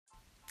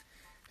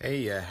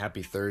Hey,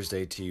 happy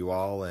Thursday to you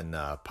all in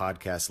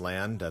podcast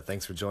land.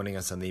 Thanks for joining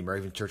us on the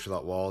Moravian Church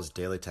Without Walls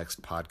Daily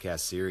Text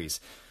podcast series.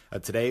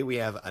 Today we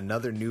have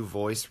another new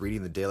voice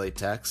reading the daily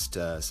text,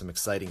 some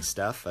exciting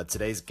stuff.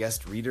 Today's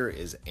guest reader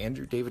is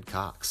Andrew David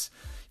Cox.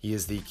 He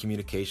is the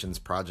Communications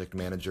Project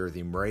Manager of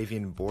the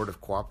Moravian Board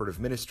of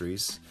Cooperative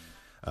Ministries,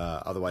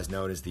 otherwise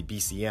known as the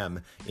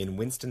BCM, in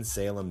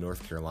Winston-Salem,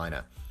 North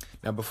Carolina.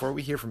 Now, before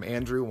we hear from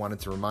Andrew, I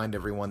wanted to remind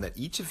everyone that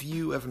each of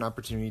you have an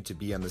opportunity to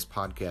be on this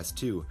podcast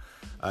too.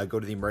 Go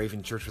to the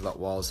Moravian Church Without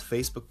Walls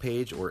Facebook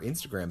page or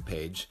Instagram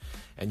page,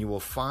 and you will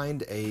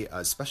find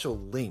a special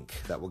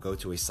link that will go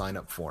to a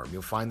sign-up form.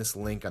 You'll find this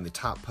link on the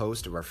top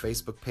post of our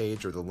Facebook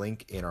page or the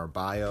link in our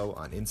bio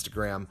on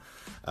Instagram.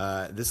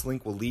 This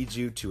link will lead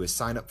you to a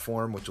sign-up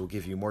form, which will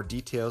give you more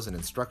details and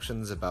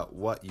instructions about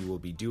what you will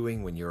be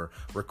doing when you're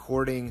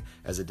recording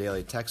as a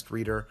daily text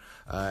reader.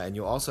 And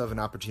you'll also have an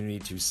opportunity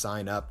to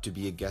sign up to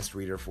be a guest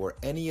reader for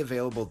any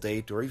available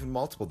date or even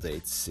multiple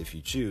dates, if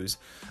you choose,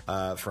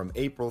 from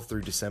April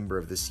through December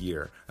of this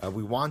year.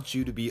 We want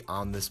you to be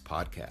on this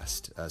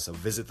podcast, so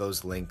visit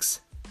those links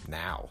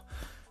now.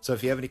 So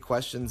if you have any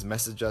questions,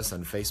 message us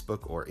on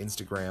Facebook or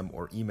Instagram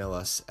or email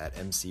us at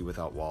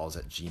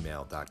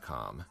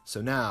mcwithoutwalls@gmail.com.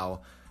 So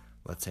now,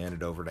 let's hand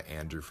it over to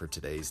Andrew for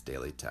today's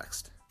daily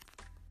text.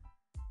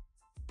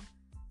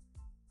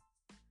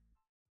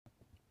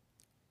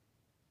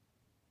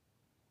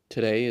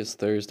 Today is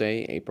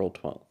Thursday, April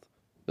 12th.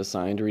 The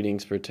signed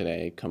readings for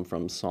today come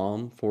from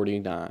Psalm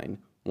 49,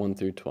 1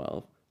 through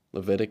 12,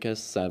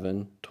 Leviticus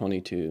 7,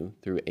 22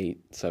 through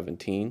 8,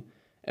 17,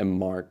 and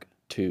Mark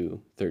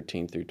 2,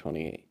 13 through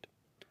 28.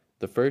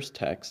 The first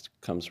text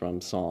comes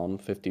from Psalm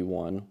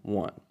 51,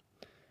 1.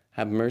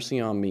 Have mercy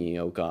on me,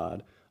 O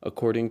God,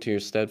 according to your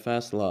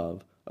steadfast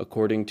love,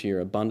 according to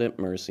your abundant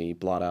mercy,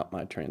 blot out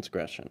my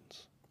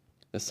transgressions.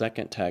 The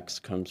second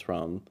text comes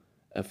from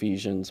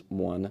Ephesians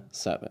 1,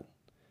 7.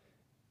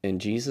 In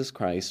Jesus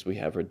Christ we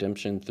have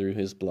redemption through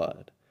his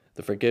blood,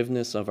 the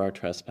forgiveness of our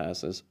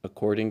trespasses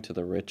according to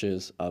the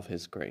riches of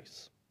his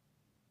grace.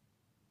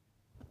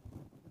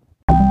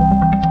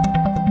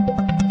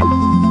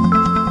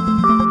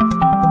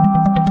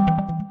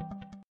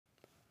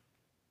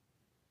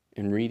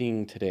 In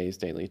reading today's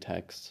daily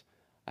text,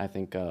 I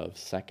think of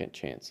second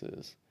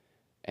chances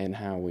and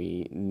how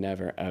we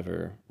never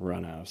ever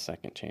run out of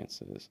second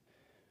chances.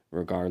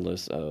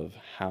 Regardless of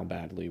how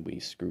badly we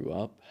screw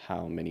up,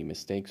 how many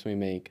mistakes we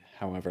make,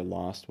 however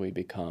lost we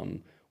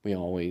become, we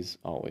always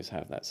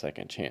have that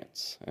second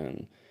chance.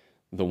 And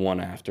the one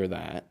after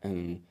that,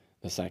 and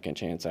the second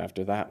chance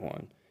after that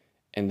one.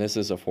 And this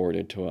is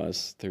afforded to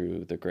us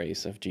through the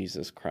grace of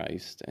Jesus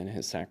Christ and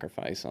his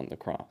sacrifice on the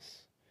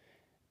cross.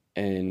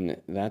 And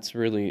that's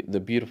really the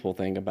beautiful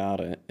thing about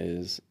it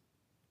is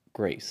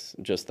grace,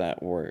 just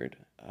that word.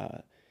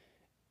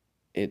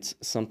 It's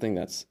something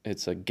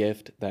it's a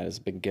gift that has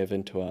been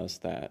given to us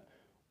that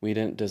we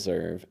didn't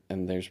deserve,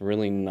 and there's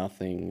really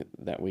nothing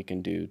that we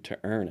can do to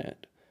earn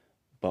it.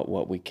 But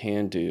what we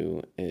can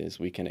do is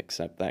we can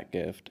accept that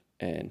gift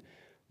and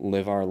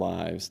live our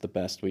lives the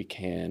best we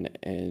can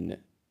in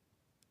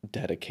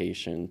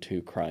dedication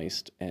to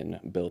Christ and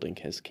building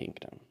his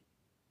kingdom.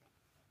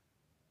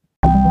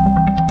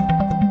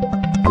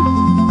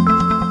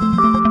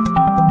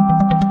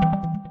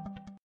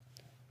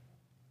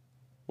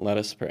 Let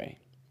us pray.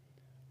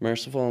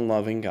 Merciful and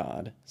loving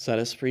God, set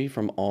us free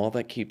from all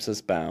that keeps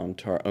us bound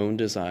to our own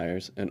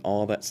desires and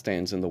all that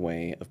stands in the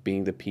way of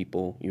being the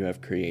people you have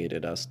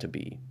created us to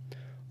be.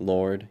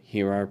 Lord,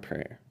 hear our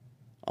prayer.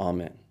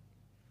 Amen.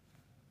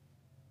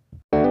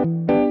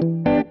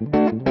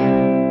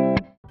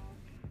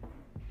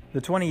 The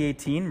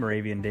 2018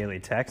 Moravian Daily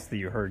Text that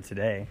you heard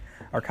today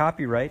are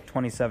copyright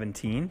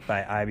 2017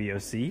 by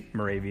IBOC,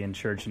 Moravian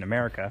Church in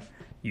America,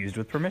 used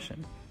with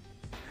permission.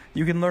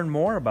 You can learn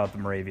more about the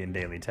Moravian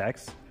Daily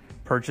Text,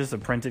 purchase a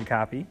printed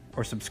copy,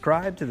 or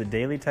subscribe to the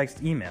Daily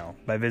Text email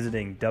by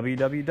visiting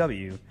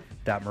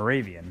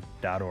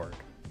www.moravian.org.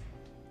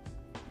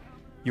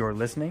 You're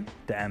listening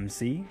to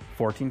MC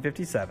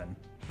 1457,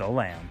 The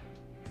Lamb.